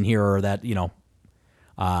what he's seen here, or that,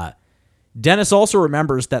 Dennis also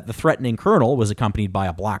remembers that the threatening colonel was accompanied by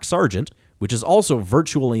a black sergeant, which is also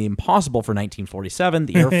virtually impossible for 1947.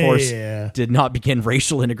 The Air Force did not begin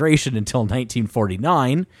racial integration until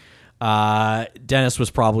 1949. Dennis was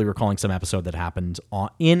probably recalling some episode that happened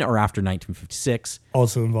in or after 1956.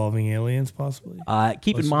 Also involving aliens, possibly?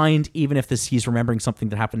 Keep in mind, even if he's remembering something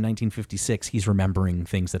that happened in 1956, he's remembering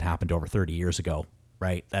things that happened over 30 years ago,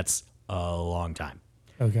 right? That's a long time.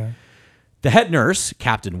 Okay. The head nurse,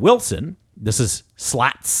 Captain Wilson, this is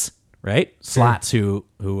Slats, right? Slats, who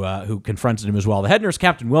confronted him as well. The head nurse,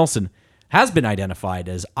 Captain Wilson, has been identified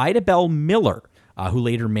as Ida Bell Miller, who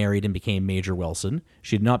later married and became Major Wilson.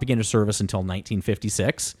 She did not begin her service until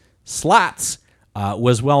 1956. Slats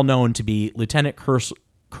was well known to be Lieutenant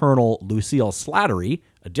Colonel Lucille Slattery,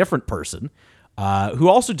 a different person, who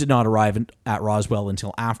also did not arrive at Roswell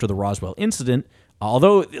until after the Roswell incident.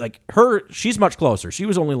 Although, she's much closer. She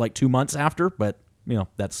was only 2 months after, but,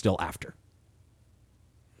 that's still after.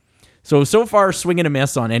 So far, swing and a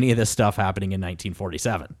miss on any of this stuff happening in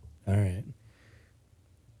 1947. All right.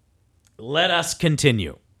 Let us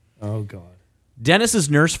continue. Oh, God. Dennis's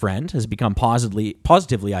nurse friend has become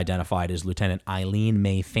positively identified as Lieutenant Eileen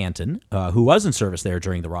May Fanton, who was in service there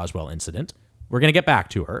during the Roswell incident. We're going to get back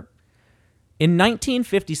to her. In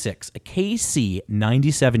 1956, a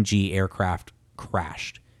KC-97G aircraft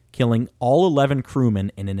crashed, killing all 11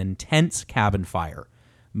 crewmen in an intense cabin fire.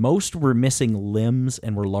 Most were missing limbs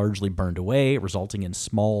and were largely burned away, resulting in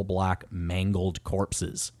small black mangled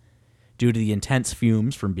corpses. Due to the intense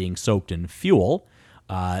fumes from being soaked in fuel,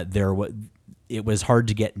 it was hard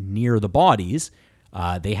to get near the bodies.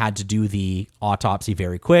 They had to do the autopsy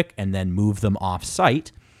very quick and then move them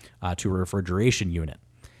off-site to a refrigeration unit.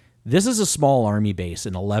 This is a small army base,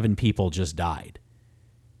 and 11 people just died.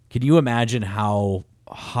 Can you imagine how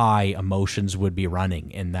high emotions would be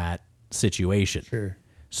running in that situation? Sure.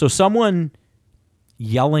 So someone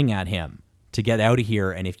yelling at him to get out of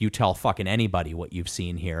here, and if you tell fucking anybody what you've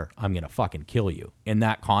seen here, I'm going to fucking kill you. In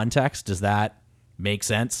that context, does that make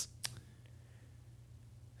sense?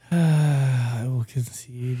 I will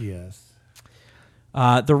concede, yes.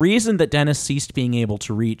 The reason that Dennis ceased being able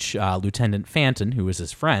to reach Lieutenant Fanton, who was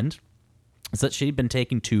his friend, is that she'd been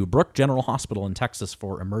taken to Brooke General Hospital in Texas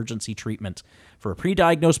for emergency treatment for a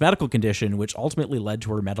pre-diagnosed medical condition, which ultimately led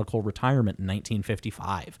to her medical retirement in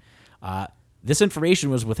 1955. This information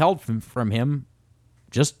was withheld from him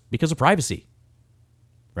just because of privacy,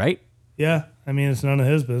 right? Yeah, I mean, it's none of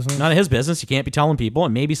his business. None of his business. You can't be telling people,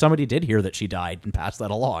 and maybe somebody did hear that she died and passed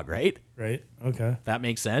that along, right? Right, okay. That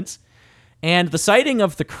makes sense. And the sighting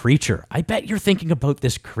of the creature. I bet you're thinking about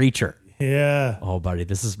this creature. Yeah. Oh, buddy,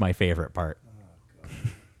 this is my favorite part.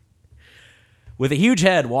 With a huge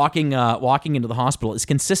head, walking into the hospital is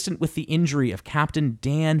consistent with the injury of Captain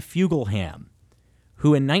Dan Fuggleham,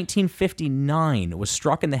 who in 1959 was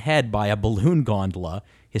struck in the head by a balloon gondola.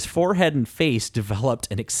 His forehead and face developed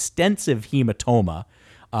an extensive hematoma,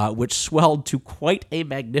 which swelled to quite a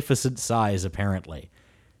magnificent size, apparently.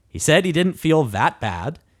 He said he didn't feel that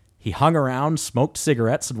bad. He hung around, smoked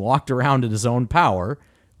cigarettes, and walked around in his own power,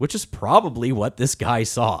 which is probably what this guy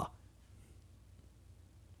saw.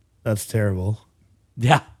 That's terrible.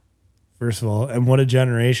 Yeah. First of all, and what a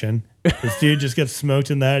generation. This dude just gets smoked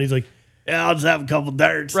in the head. He's like, yeah, I'll just have a couple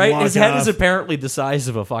darts. Right? His head is apparently the size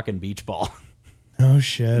of a fucking beach ball. Oh,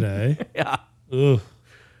 shit, eh? Yeah. Ugh.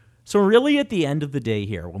 So really at the end of the day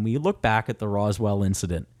here, when we look back at the Roswell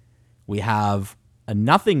incident, we have a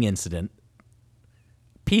nothing incident,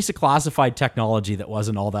 piece of classified technology that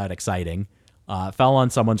wasn't all that exciting, fell on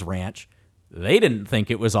someone's ranch. They didn't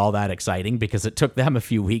think it was all that exciting because it took them a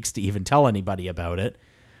few weeks to even tell anybody about it.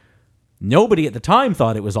 Nobody at the time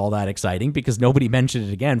thought it was all that exciting because nobody mentioned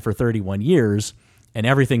it again for 31 years, and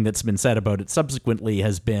everything that's been said about it subsequently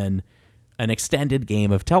has been an extended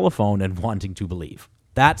game of telephone and wanting to believe.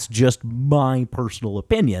 That's just my personal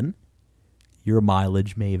opinion. Your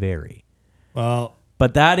mileage may vary. Well,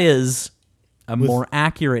 but that is a more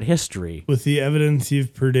accurate history. With the evidence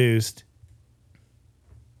you've produced,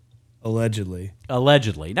 allegedly.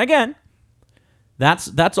 Now, again,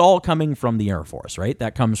 that's all coming from the Air Force, right?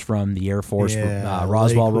 That comes from the Air Force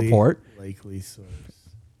Roswell report. Likely source.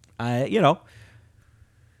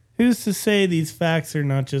 Who's to say these facts are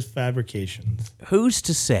not just fabrications? Who's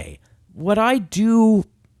to say? What I do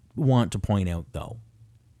want to point out, though,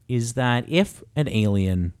 is that if an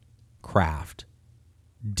alien craft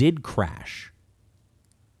did crash,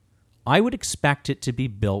 I would expect it to be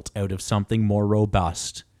built out of something more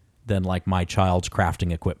robust than like my child's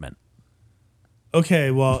crafting equipment.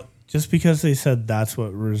 Okay, well, just because they said that's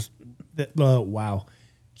what was... wow.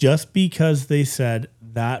 Just because they said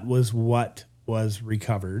that was what was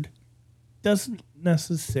recovered doesn't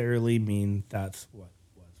necessarily mean that's what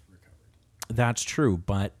was recovered. That's true,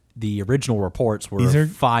 but the original reports were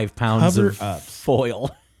 5 pounds of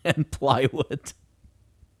foil and plywood.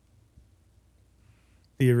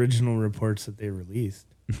 The original reports that they released.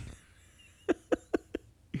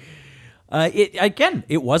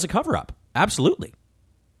 It was a cover-up. Absolutely.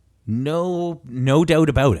 No doubt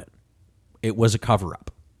about it. It was a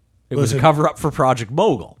cover-up. It was a cover-up for Project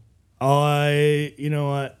Mogul. You know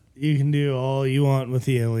what? You can do all you want with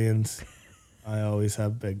the aliens. I always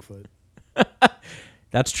have Bigfoot.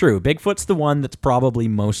 That's true. Bigfoot's the one that's probably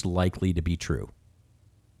most likely to be true.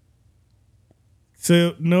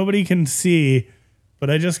 So nobody can see, but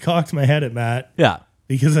I just cocked my head at Matt. Yeah.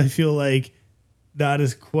 Because I feel like that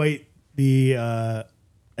is quite the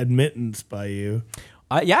admittance by you.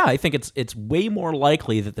 I think it's way more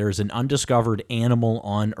likely that there's an undiscovered animal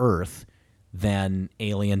on Earth than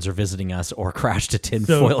aliens are visiting us or crashed a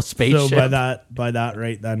tinfoil spaceship. So by that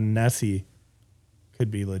right, then Nessie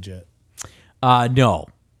could be legit. No.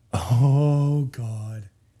 Oh God.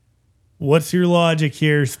 What's your logic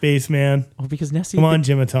here, spaceman? Oh, because Nessie. Come on,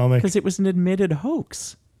 Jim Atomic. Because it was an admitted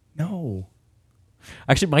hoax. No.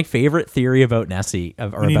 Actually, my favorite theory about Nessie,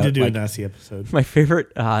 we need to do a Nessie episode. My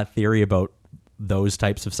favorite theory about those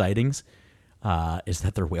types of sightings is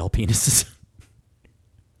that they're whale penises,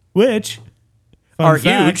 which are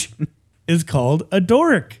huge, is called a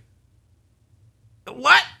dork.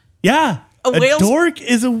 What? Yeah, a dork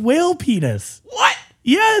is a whale penis. What?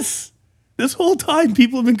 Yes. This whole time,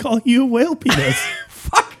 people have been calling you a whale penis.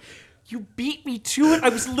 Fuck. You beat me to it. I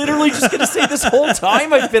was literally just going to say this whole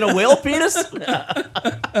time I've been a whale penis.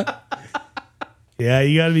 Yeah,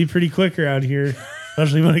 you got to be pretty quick around here,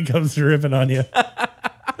 especially when it comes to ripping on you.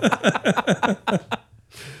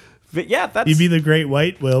 But yeah, that's... You'd be the great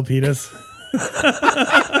white whale penis.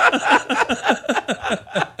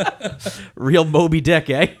 Real Moby Dick,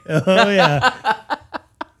 eh? Oh, yeah.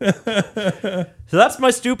 So that's my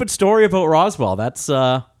stupid story about Roswell. That's,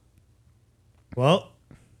 well...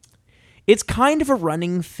 It's kind of a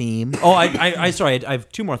running theme. Oh, I have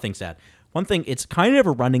two more things to add. One thing, it's kind of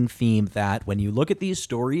a running theme that when you look at these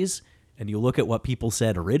stories and you look at what people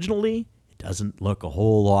said originally, it doesn't look a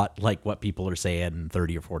whole lot like what people are saying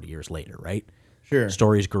 30 or 40 years later, right? Sure.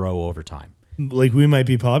 Stories grow over time. Like we might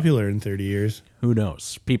be popular in 30 years. Who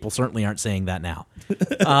knows? People certainly aren't saying that now.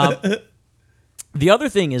 The other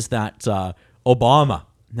thing is that Obama.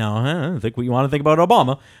 Now, I don't think we want to think about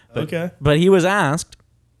Obama. But, okay. But he was asked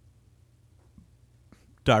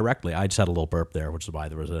directly. I just had a little burp there, which is why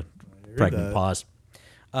there was a pregnant pause.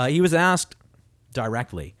 He was asked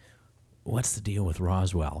directly, what's the deal with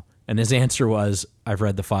Roswell? And his answer was, I've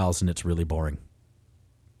read the files and it's really boring.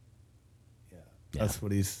 Yeah, that's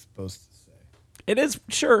what he's supposed to say. It is,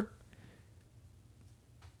 sure.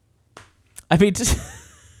 I mean,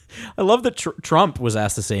 I love that Trump was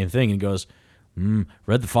asked the same thing and goes,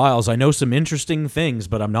 read the files. I know some interesting things,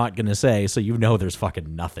 but I'm not going to say. So you know there's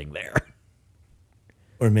fucking nothing there.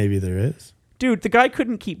 Or maybe there is. Dude, the guy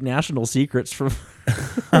couldn't keep national secrets from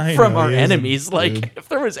from our enemies. Like, if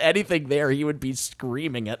there was anything there, he would be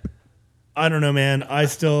screaming it. I don't know, man. I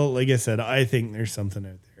still, like I said, I think there's something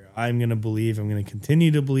out there. I'm going to believe. I'm going to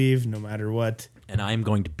continue to believe no matter what. And I'm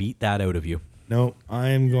going to beat that out of you. No, I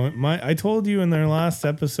am going. I told you in their last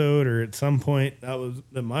episode or at some point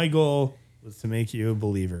that my goal was to make you a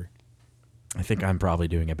believer. I think I'm probably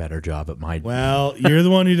doing a better job at my... Well, you're the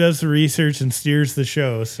one who does the research and steers the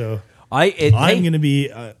show, so I'm going to be...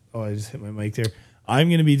 I just hit my mic there. I'm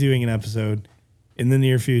going to be doing an episode in the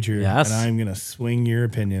near future, yes, and I'm going to swing your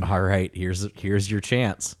opinion. All right, here's your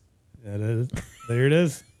chance. There it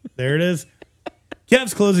is. There it is.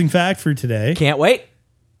 Kev's closing fact for today. Can't wait.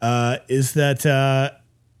 Is that,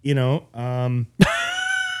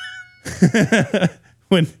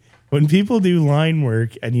 when people do line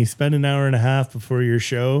work and you spend an hour and a half before your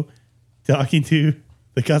show talking to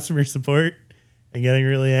the customer support and getting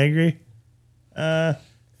really angry,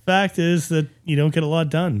 fact is that you don't get a lot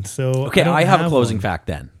done. So okay, I have a closing fact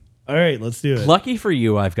then. All right, let's do it. Lucky for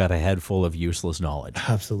you, I've got a head full of useless knowledge.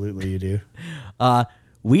 Absolutely, you do.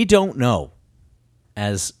 We don't know,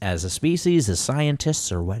 as a species, as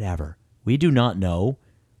scientists or whatever, we do not know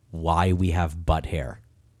why we have butt hair.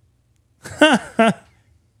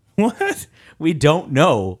 What? We don't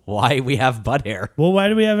know why we have butt hair. Well, why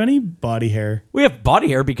do we have any body hair? We have body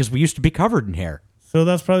hair because we used to be covered in hair. So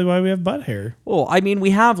that's probably why we have butt hair. Well, I mean,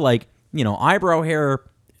 we have eyebrow hair,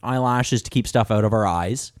 eyelashes to keep stuff out of our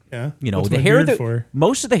eyes. Yeah. What's the hair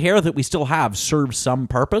most of the hair that we still have serves some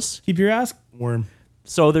purpose. Keep your ass warm.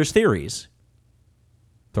 So there's theories.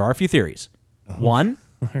 There are a few theories. All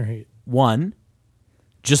right. One,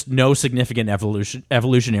 just no significant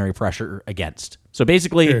evolutionary pressure against. So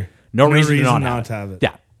basically, no reason to not have it.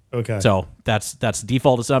 Yeah. Okay. So that's the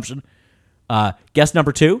default assumption. Guess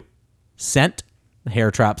number 2, scent. The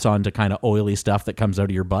hair traps onto kind of oily stuff that comes out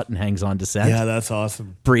of your butt and hangs on to scent. Yeah, that's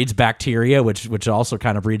awesome. Breeds bacteria, which also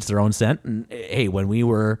kind of breeds their own scent. And hey, when we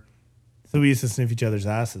were... So we used to sniff each other's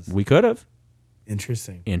asses. We could have.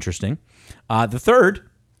 Interesting. The third,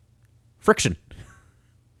 friction.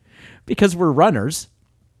 Because we're runners,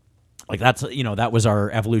 like that was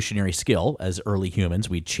our evolutionary skill as early humans.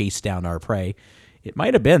 We'd chase down our prey. It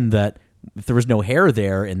might have been that if there was no hair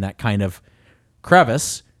there in that kind of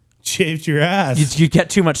crevice, chafed your ass. You get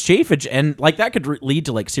too much chafage, and that could lead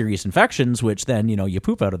to serious infections, which then you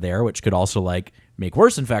poop out of there, which could also make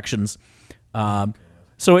worse infections. So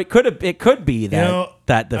it could be that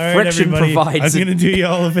that the friction provides. I'm going to do you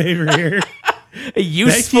all a favor here. A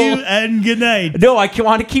useful. Thank you and good night. No, I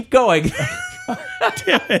want to keep going.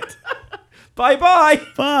 Damn it. Bye.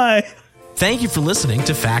 Bye. Thank you for listening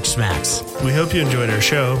to Fact Schmacks. We hope you enjoyed our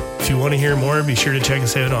show. If you want to hear more, be sure to check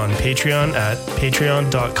us out on Patreon at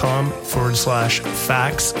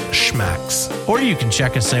patreon.com/factschmacks. Or you can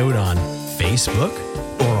check us out on Facebook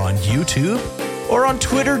or on YouTube or on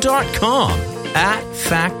twitter.com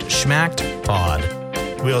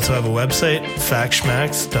 @FactSchmackedPod. We also have a website,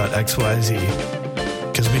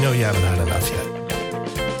 factschmacks.xyz, because we know you haven't had enough yet.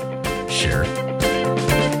 Sure.